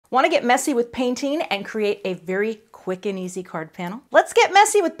Want to get messy with painting and create a very quick and easy card panel? Let's get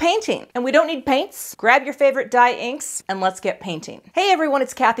messy with painting. And we don't need paints. Grab your favorite dye inks and let's get painting. Hey everyone,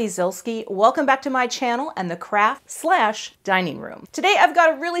 it's Cathy Zielske. Welcome back to my channel and the craft/dining room. Today I've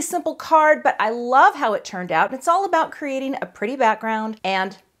got a really simple card, but I love how it turned out. It's all about creating a pretty background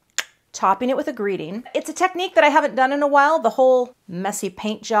and topping it with a greeting. It's a technique that I haven't done in a while, the whole messy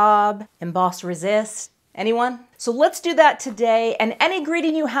paint job, emboss resist. Anyone? So let's do that today, and any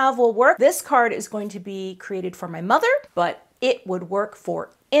greeting you have will work. This card is going to be created for my mother, but it would work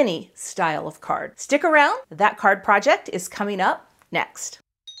for any style of card. Stick around, that card project is coming up next.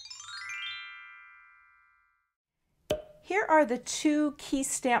 Here are the two key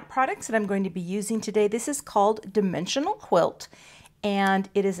stamp products that I'm going to be using today. This is called Dimensional Quilt, and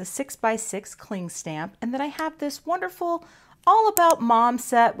it is a 6x6 cling stamp. And then I have this wonderful All About Mom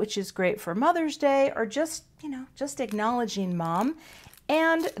set, which is great for Mother's Day or just, just acknowledging mom.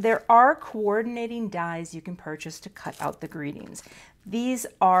 And there are coordinating dies you can purchase to cut out the greetings. These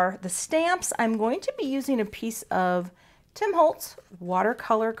are the stamps. I'm going to be using a piece of Tim Holtz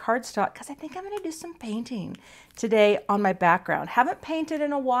Watercolor Cardstock because I think I'm going to do some painting today on my background. Haven't painted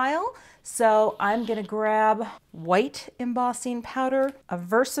in a while, so I'm going to grab white embossing powder, a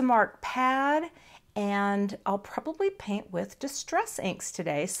Versamark pad, and I'll probably paint with distress inks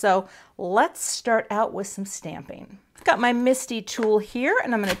today. So let's start out with some stamping. I've got my Misty tool here,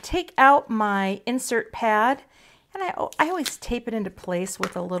 and I'm going to take out my insert pad, and I always tape it into place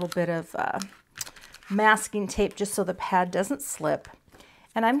with a little bit of masking tape just so the pad doesn't slip.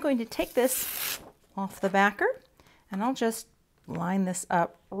 And I'm going to take this off the backer, and I'll just line this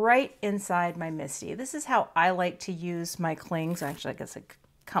up right inside my Misty. This is how I like to use my clings. Actually, I guess I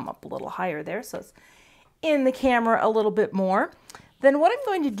come up a little higher there, so it's in the camera a little bit more. Then what I'm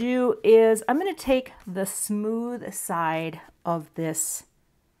going to do is I'm going to take the smooth side of this.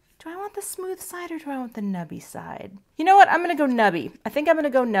 Do I want the smooth side or do I want the nubby side? You know what? I'm going to go nubby. I think I'm going to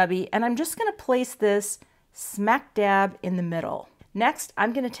go nubby, and I'm just going to place this smack dab in the middle. Next,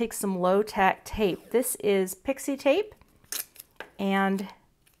 I'm going to take some low tack tape. This is pixie tape, and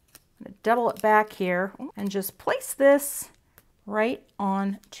I'm going to double it back here and just place this right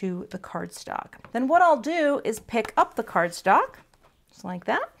onto the cardstock. Then what I'll do is pick up the cardstock, just like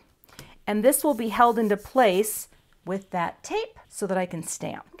that, and this will be held into place with that tape so that I can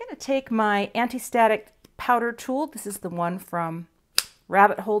stamp. I'm going to take my anti-static powder tool. This is the one from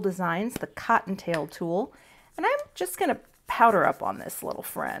Rabbit Hole Designs, the Cottontail tool, and I'm just going to powder up on this little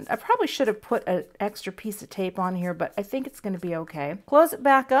friend. I probably should have put an extra piece of tape on here, but I think it's going to be okay. Close it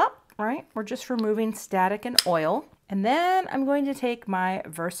back up, right? We're just removing static and oil. And then I'm going to take my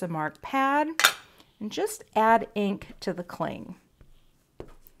Versamark pad and just add ink to the cling.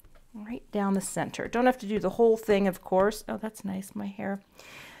 Right down the center. Don't have to do the whole thing, of course. Oh, that's nice, my hair.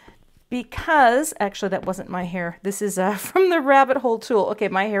 Because, actually that wasn't my hair. This is from the Rabbit Hole tool. Okay,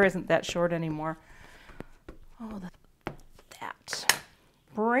 my hair isn't that short anymore. Oh, that.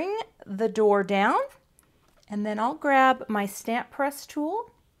 Bring the door down, and then I'll grab my stamp press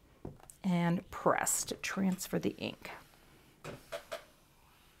tool and press to transfer the ink. I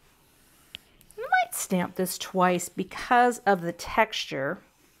might stamp this twice because of the texture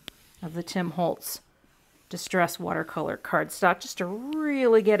of the Tim Holtz Distress Watercolor Cardstock, just to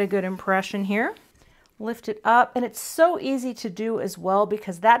really get a good impression here. Lift it up, and it's so easy to do as well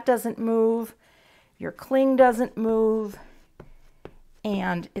because that doesn't move, your cling doesn't move,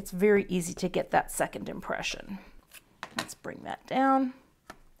 and it's very easy to get that second impression. Let's bring that down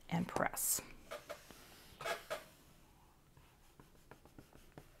and press.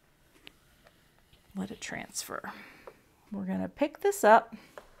 Let it transfer. We're going to pick this up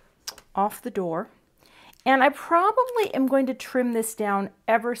off the door, and I probably am going to trim this down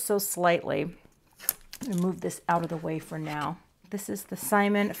ever so slightly. I'm going to move this out of the way for now. This is the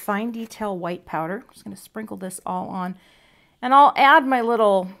Simon Fine Detail White Powder. I'm just going to sprinkle this all on, and I'll add my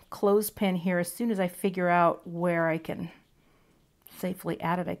little clothespin here as soon as I figure out where I can safely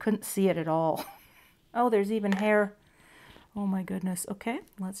add it. I couldn't see it at all. Oh, there's even hair. Oh my goodness. Okay,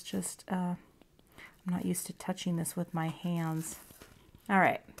 let's just, I'm not used to touching this with my hands. All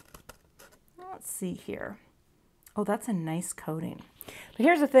right, let's see here. Oh, that's a nice coating. But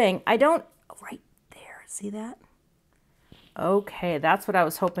here's the thing, I don't, oh, right there, see that? Okay, that's what I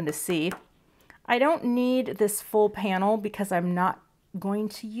was hoping to see. I don't need this full panel because I'm not going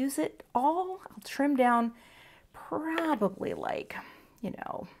to use it all. I'll trim down probably like,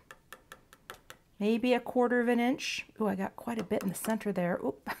 maybe 1/4 of an inch. Oh, I got quite a bit in the center there.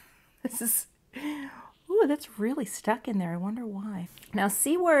 Oop, this is, ooh, that's really stuck in there. I wonder why. Now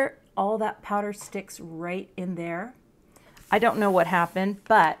see where all that powder sticks right in there? I don't know what happened,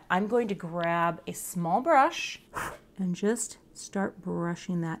 but I'm going to grab a small brush and just start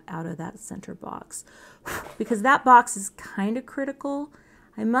brushing that out of that center box. Because that box is kind of critical.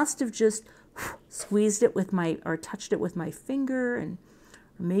 I must have just squeezed it with my, or touched it with my finger, and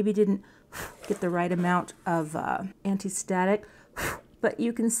or maybe didn't get the right amount of anti-static. But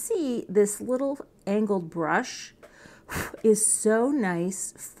you can see this little angled brush is so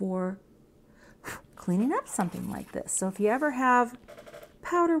nice for cleaning up something like this. So if you ever have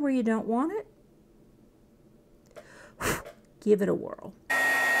powder where you don't want it, give it a whirl.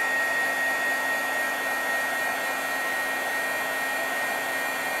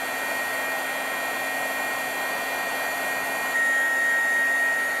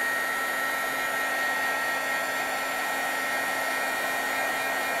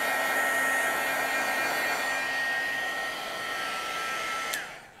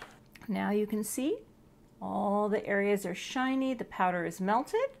 Now you can see all the areas are shiny, the powder is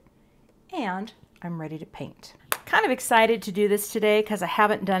melted, and I'm ready to paint. Kind of excited to do this today because I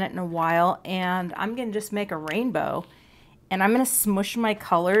haven't done it in a while, and I'm going to just make a rainbow, and I'm going to smush my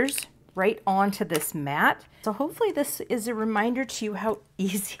colors right onto this mat. So hopefully this is a reminder to you how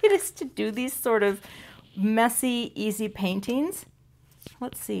easy it is to do these sort of messy, easy paintings.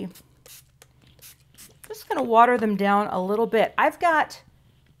 Let's see. Just going to water them down a little bit. I've got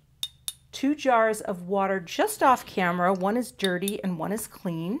 2 jars of water just off camera. One is dirty and one is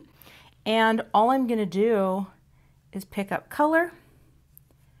clean. And all I'm going to do is pick up color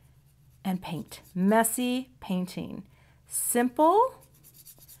and paint. Messy painting. Simple,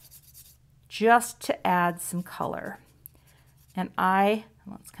 just to add some color. And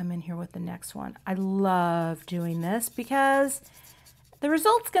let's come in here with the next one. I love doing this because the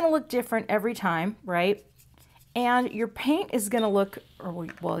result's going to look different every time, right? And your paint is going to look, or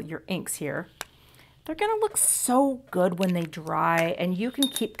well, your inks here, they're going to look so good when they dry, and you can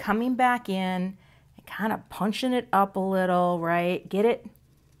keep coming back in and kind of punching it up a little, right? Get it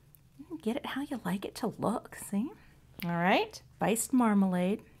how you like it to look, see? All right, spiced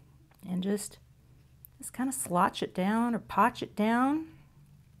marmalade, and just kind of slotch it down or potch it down.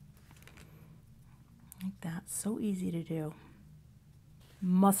 Like that, so easy to do.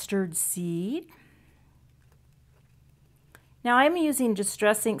 Mustard seed. Now I'm using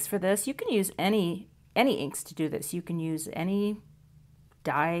Distress inks for this. You can use any inks to do this. You can use any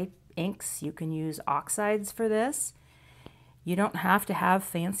dye inks. You can use oxides for this. You don't have to have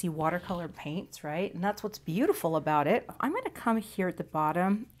fancy watercolor paints, right? And that's what's beautiful about it. I'm going to come here at the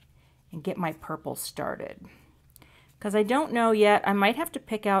bottom and get my purple started. Because I don't know yet, I might have to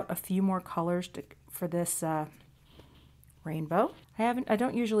pick out a few more colors for this rainbow. I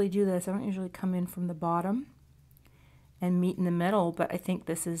don't usually do this. I don't usually come in from the bottom and meet in the middle, but I think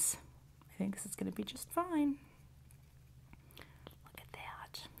this is going to be just fine. Look at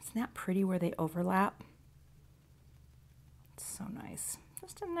that. Isn't that pretty where they overlap? It's so nice.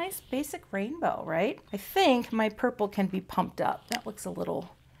 Just a nice basic rainbow, right? I think my purple can be pumped up. That looks a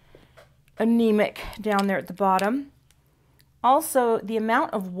little anemic down there at the bottom. Also, the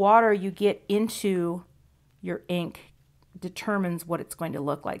amount of water you get into your ink determines what it's going to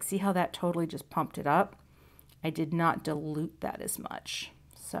look like. See how that totally just pumped it up? I did not dilute that as much.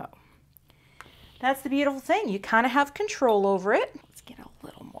 So that's the beautiful thing. You kind of have control over it. Let's get a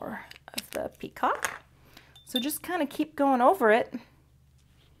little more of the Peacock. So just kind of keep going over it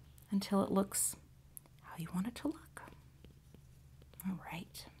until it looks how you want it to look. All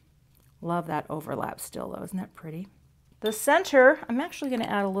right. Love that overlap still though. Isn't that pretty? The center, I'm actually going to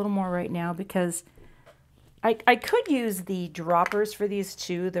add a little more right now because I could use the droppers for these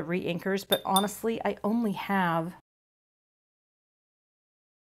too, the re-inkers, but honestly, I only have.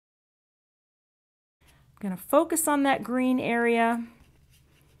 I'm going to focus on that green area,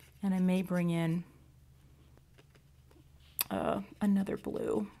 and I may bring in another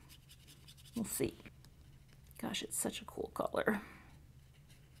blue. We'll see. Gosh, it's such a cool color.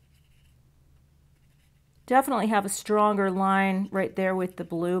 Definitely have a stronger line right there with the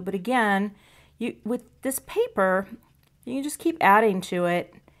blue, but again, with this paper, you can just keep adding to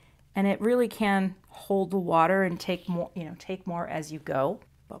it, and it really can hold the water and take more, take more as you go.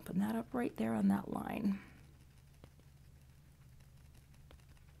 Bumping that up right there on that line.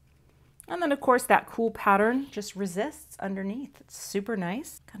 And then of course that cool pattern just resists underneath. It's super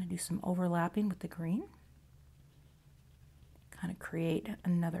nice. Kind of do some overlapping with the green. Kind of create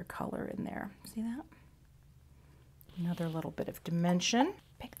another color in there. See that? Another little bit of dimension.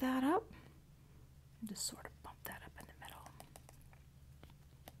 Pick that up. Just sort of bump that up in the middle.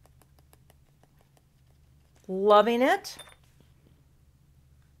 Loving it.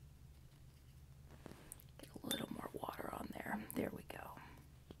 Get a little more water on there.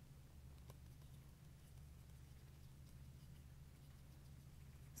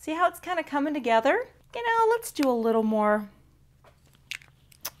 See how it's kind of coming together? You know, let's do a little more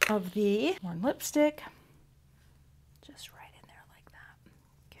of the worn lipstick. Just right in there like that.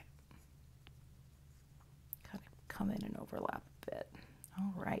 Okay. Kind of come in and overlap a bit.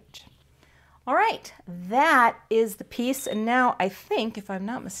 All right. All right, that is the piece. And now I think, if I'm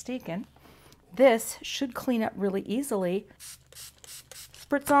not mistaken, this should clean up really easily.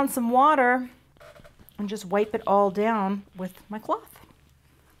 Spritz on some water and just wipe it all down with my cloth.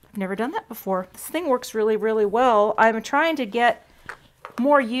 I've never done that before. This thing works really, really well. I'm trying to get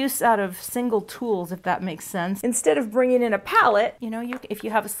more use out of single tools, if that makes sense. Instead of bringing in a palette, you know, if you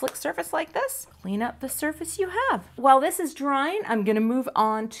have a slick surface like this, clean up the surface you have. While this is drying, I'm gonna move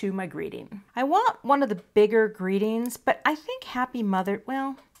on to my greeting. I want one of the bigger greetings, but I think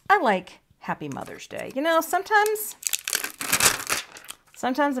well, I like Happy Mother's Day. You know, sometimes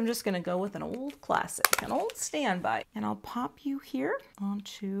I'm just gonna go with an old classic, an old standby. And I'll pop you here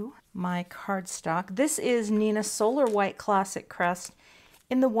onto my cardstock. This is Neenah Solar White Classic Crest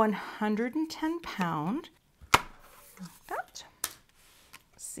in the 110 pound. Let's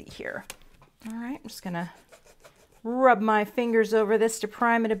see here. All right, I'm just gonna rub my fingers over this to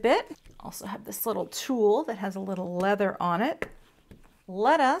prime it a bit. Also have this little tool that has a little leather on it.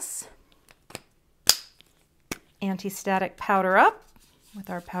 Let us anti-static powder up with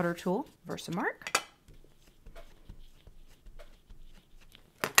our powder tool, Versamark.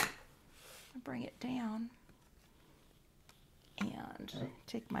 Bring it down and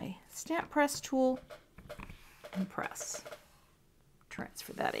take my stamp press tool and press.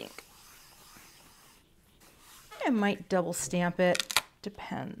 Transfer that ink. I might double stamp it,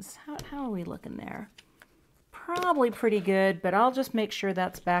 depends. How are we looking there? Probably pretty good, but I'll just make sure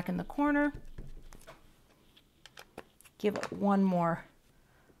that's back in the corner. Give it one more.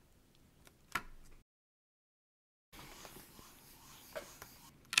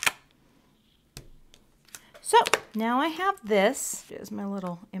 So now I have this. Here's my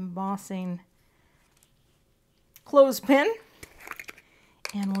little embossing clothespin,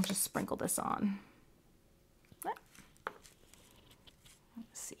 and we'll just sprinkle this on. Let's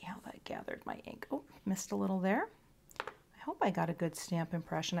see how that gathered my ink. Oh, missed a little there. I hope I got a good stamp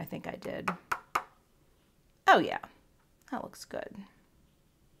impression. I think I did. Oh yeah, that looks good.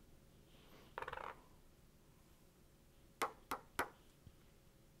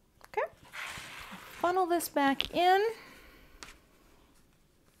 Funnel this back in.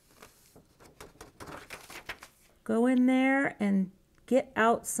 Go in there and get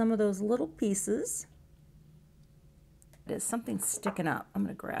out some of those little pieces. There's something sticking up. I'm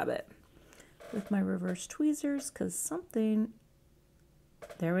going to grab it with my reverse tweezers because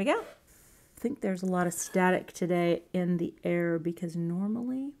there we go. I think there's a lot of static today in the air because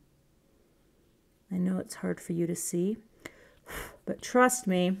normally, I know it's hard for you to see, but trust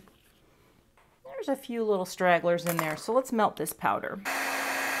me, there's a few little stragglers in there, so let's melt this powder.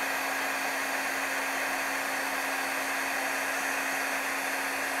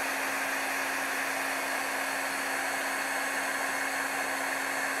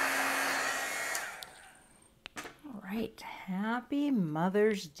 All right, Happy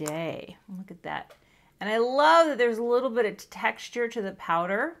Mother's Day. Look at that. And I love that there's a little bit of texture to the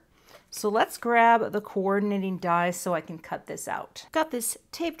powder. So let's grab the coordinating dies so I can cut this out. Got this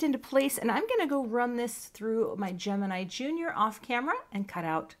taped into place, and I'm gonna go run this through my Gemini Junior off camera and cut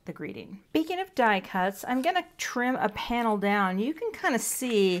out the greeting. Speaking of die cuts, I'm gonna trim a panel down. You can kind of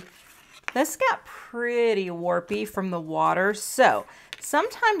see this got pretty warpy from the water. So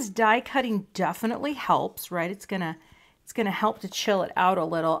sometimes die cutting definitely helps, right? It's gonna help to chill it out a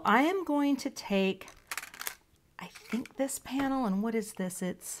little. I am going to take, I think this panel, and what is this?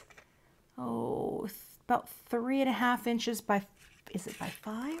 It's about 3.5 inches by, is it by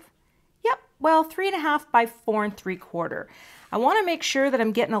 5? Yep, well, 3.5 by 4 3/4. I want to make sure that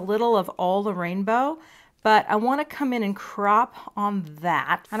I'm getting a little of all the rainbow, but I want to come in and crop on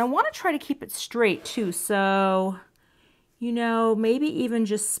that. And I want to try to keep it straight too. So, you know, maybe even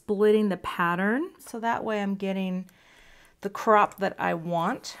just splitting the pattern. So that way I'm getting the crop that I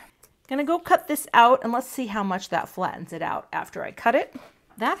want. I'm gonna go cut this out and let's see how much that flattens it out after I cut it.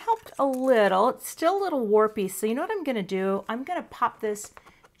 That helped a little. It's still a little warpy, so you know what I'm gonna do? I'm gonna pop this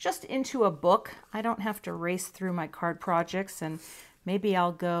just into a book. I don't have to race through my card projects, and maybe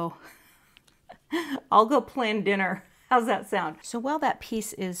I'll go plan dinner. How's that sound? So while that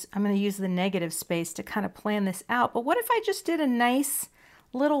piece is, I'm gonna use the negative space to kind of plan this out, but what if I just did a nice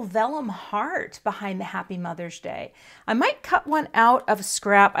little vellum heart behind the Happy Mother's Day? I might cut one out of a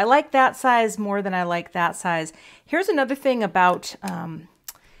scrap. I like that size more than I like that size. Here's another thing about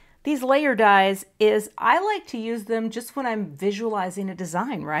these layer dies is I like to use them just when I'm visualizing a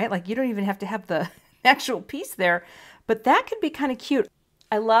design, right? Like you don't even have to have the actual piece there, but that could be kind of cute.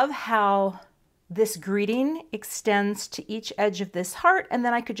 I love how this greeting extends to each edge of this heart, and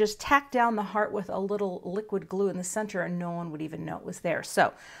then I could just tack down the heart with a little liquid glue in the center and no one would even know it was there.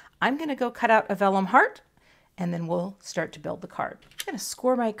 So I'm gonna go cut out a vellum heart and then we'll start to build the card. I'm gonna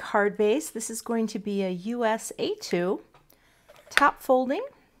score my card base. This is going to be a US A2, top folding,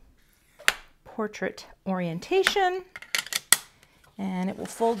 portrait orientation, and it will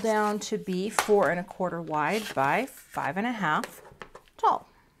fold down to be 4 1/4 wide by 5 1/2 tall.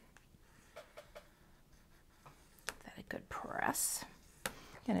 Good press. I'm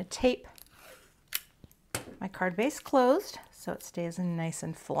going to tape my card base closed so it stays nice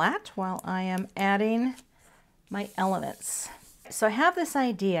and flat while I am adding my elements. So I have this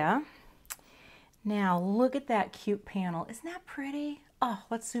idea. Now look at that cute panel. Isn't that pretty? Oh,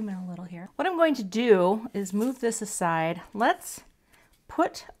 let's zoom in a little here. What I'm going to do is move this aside. Let's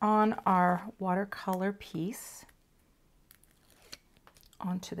put on our watercolor piece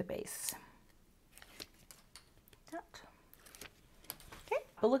onto the base. Okay,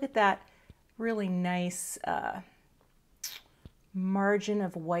 but look at that really nice margin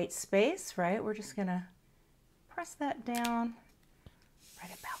of white space, right? We're just gonna press that down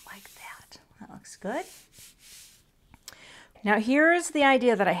right about like that. That looks good. Now here's the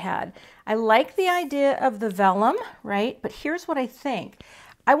idea that I had. I like the idea of the vellum, right? But here's what I think.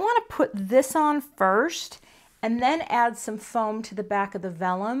 I want to put this on first and then add some foam to the back of the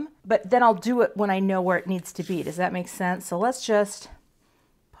vellum, but then I'll do it when I know where it needs to be. Does that make sense? So let's just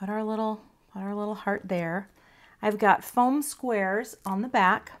put our little heart there. I've got foam squares on the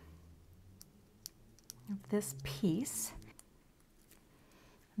back of this piece.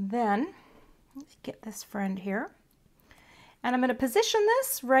 Then let's get this friend here. And I'm going to position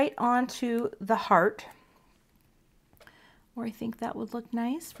this right onto the heart, where I think that would look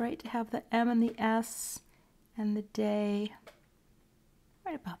nice, right? To have the M and the S and the day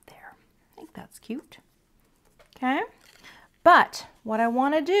right about there. I think that's cute. Okay. But what I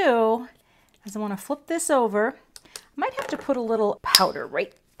want to do is I want to flip this over. I might have to put a little powder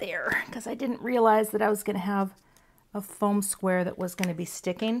right there because I didn't realize that I was going to have a foam square that was going to be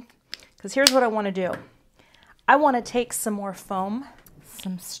sticking. Because here's what I want to do. I want to take some more foam,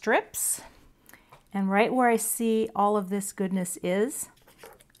 some strips, and right where I see all of this goodness is,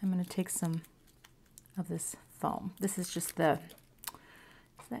 I'm going to take some of this foam. This is just the,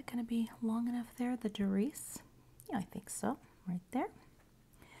 is that going to be long enough there, the Doris? Yeah, I think so, right there.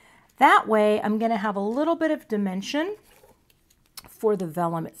 That way I'm going to have a little bit of dimension for the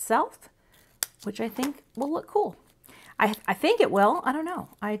vellum itself, which I think will look cool. I think it will. I don't know.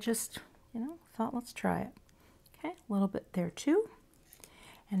 I just, thought let's try it. Okay, a little bit there too.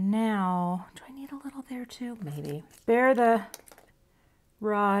 And now, do I need a little there too? Maybe. Spare the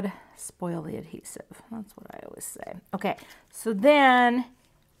rod, spoil the adhesive. That's what I always say. Okay, so then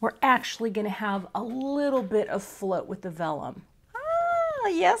we're actually going to have a little bit of float with the vellum. Ah,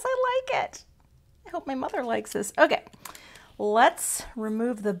 yes, I like it. I hope my mother likes this. Okay, let's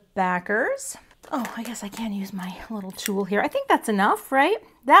remove the backers. Oh, I guess I can use my little tool here. I think that's enough, right?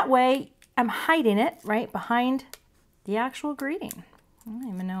 That way I'm hiding it right behind the actual greeting. I don't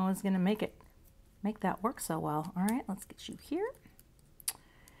even know I was going to make that work so well. All right, let's get you here.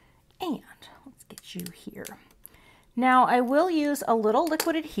 And let's get you here. Now I will use a little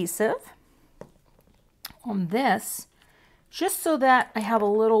liquid adhesive on this just so that I have a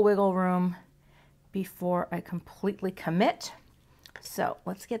little wiggle room before I completely commit. So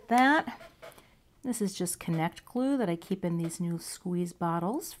let's get that. This is just Connect glue that I keep in these new squeeze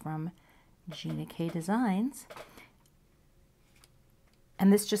bottles from Gina K Designs.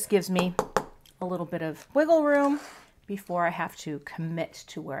 And this just gives me a little bit of wiggle room before I have to commit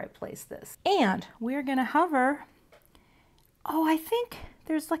to where I place this. And we're gonna hover. Oh, I think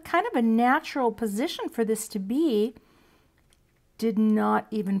there's like kind of a natural position for this to be. Did not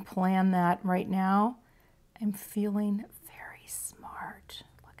even plan that right now. I'm feeling very smart.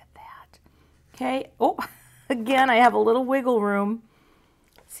 Look at that. Okay, oh, again, I have a little wiggle room.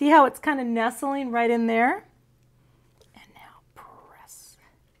 See how it's kind of nestling right in there? And now press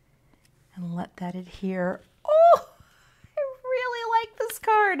and let that adhere. Oh, I really like this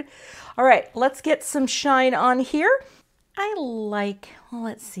card. All right, let's get some shine on here. I like, well,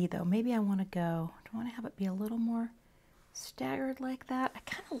 let's see though. Maybe I want to go, do I want to have it be a little more staggered like that? I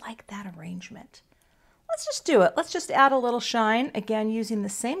kind of like that arrangement. Let's just do it. Let's just add a little shine, again, using the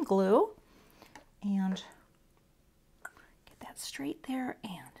same glue. And get that straight there,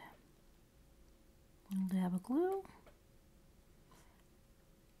 and a little dab of glue.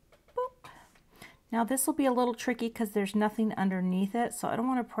 Now this will be a little tricky because there's nothing underneath it, so I don't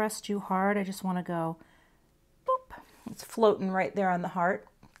want to press too hard. I just want to go boop. It's floating right there on the heart.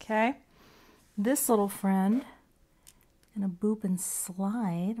 Okay. This little friend, gonna boop and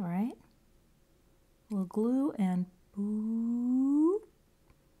slide, right? A little glue and boop,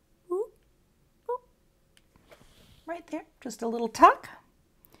 boop, boop. Right there, just a little tuck.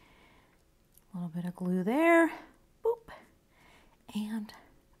 A little bit of glue there, boop. And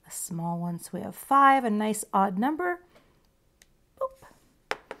a small one, so we have 5, a nice odd number, boop.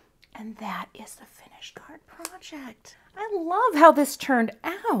 And that is the finished card project. I love how this turned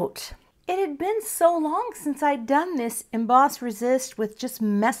out. It had been so long since I'd done this emboss resist with just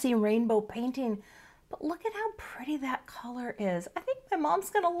messy rainbow painting, but look at how pretty that color is. I think my mom's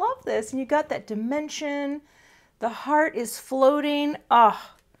gonna love this. And you got that dimension, the heart is floating. Oh,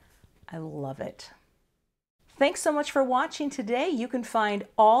 I love it. Thanks so much for watching today. You can find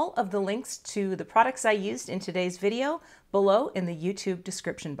all of the links to the products I used in today's video below in the YouTube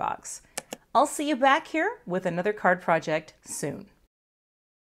description box. I'll see you back here with another card project soon.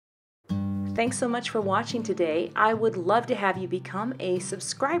 Thanks so much for watching today. I would love to have you become a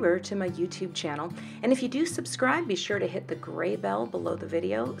subscriber to my YouTube channel. And if you do subscribe, be sure to hit the gray bell below the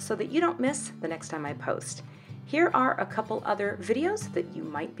video so that you don't miss the next time I post. Here are a couple other videos that you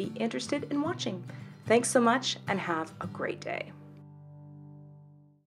might be interested in watching. Thanks so much and have a great day.